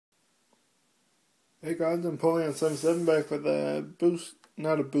Hey guys, I'm Polion77 back with a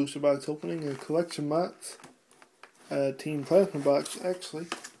not a booster box opening, a collection box. Team Plasma box, actually.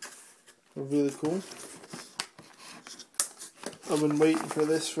 They're really cool. I've been waiting for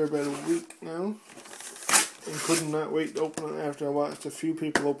this for about a week now. And could not wait to open it after I watched a few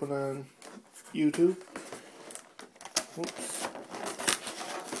people open on YouTube. Whoops.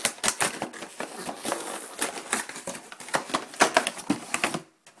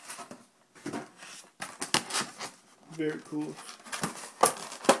 Very cool.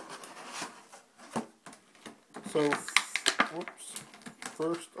 So,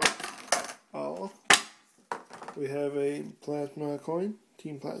 first of all, we have a Plasma coin,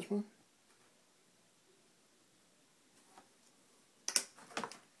 Team Plasma.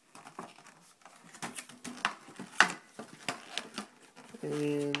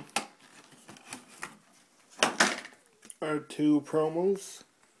 And our two promos.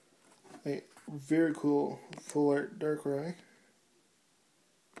 A very cool full art Darkrai.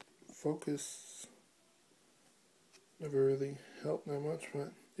 Focus never really helped that much,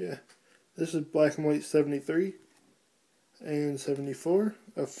 but yeah. This is black and white 73 and 74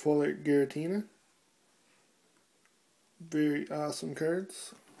 of full art Giratina. Very awesome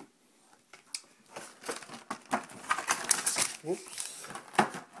cards. Whoops.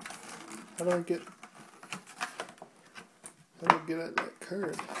 How do I get at that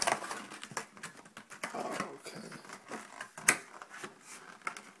card? Oh, okay.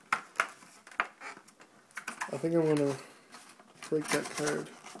 I think I'm gonna break that card.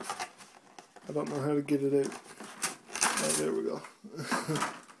 I don't know how to get it out. Oh, there we go.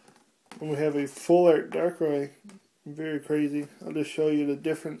 And we have a full art Darkrai. Very crazy. I'll just show you the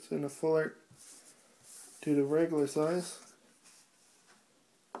difference in the full art to the regular size.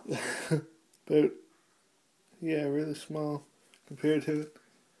 But yeah, really small compared to it.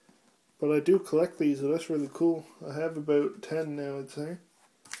 But I do collect these, so that's really cool. I have about 10 now, I'd say.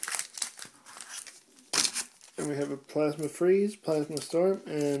 And we have a Plasma Freeze, Plasma Storm,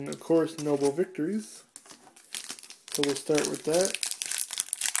 and of course Noble Victories. So we'll start with that.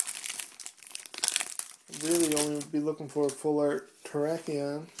 Really only would be looking for a full art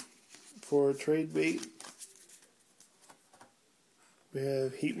Terrakion for a trade bait. We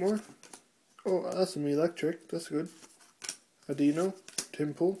have Heatmore. Oh, awesome, Electric, that's good. Adino,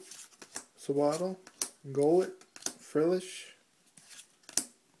 Timple, Sawaddle, Golett, Frillish,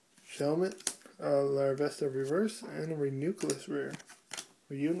 Shelmet, Larvesta Reverse, and a Renucleus Rare.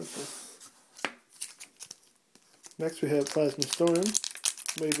 Reuniculus. Next we have Plasma Storm.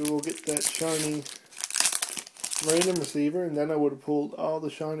 Maybe we'll get that shiny random receiver, and then I would have pulled all the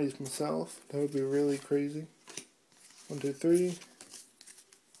shinies myself. That would be really crazy. 1, 2, 3.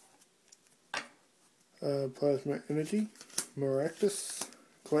 Plasma Energy, Maractus,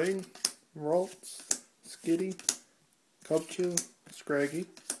 Clay, Ralts, Skitty, Cubchoo, Scraggy,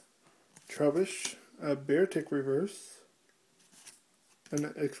 Trubbish, a Beartic Reverse, and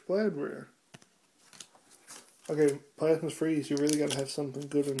an Explode Rare. Okay, Plasma Freeze, you really gotta have something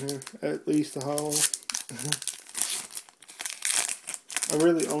good in here. At least a hollow. I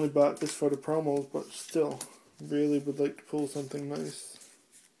really only bought this for the promos, but still, really would like to pull something nice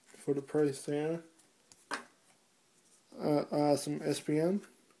for the price there. Awesome SPM,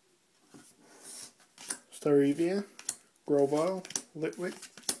 Starevia, Grovyle, Litwick,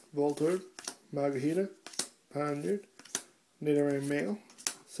 Voltorb, Magahita, Ponyard, Nidoran Male,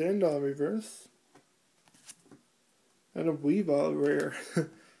 Sandal Reverse, and a Weavile Rare.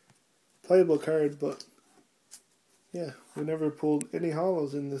 Playable card, but yeah, we never pulled any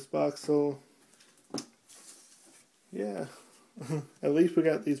hollows in this box, so yeah. At least we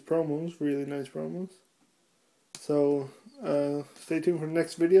got these promos, really nice promos. So, stay tuned for the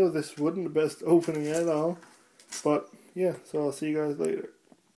next video. This wasn't the best opening at all, but yeah, so I'll see you guys later.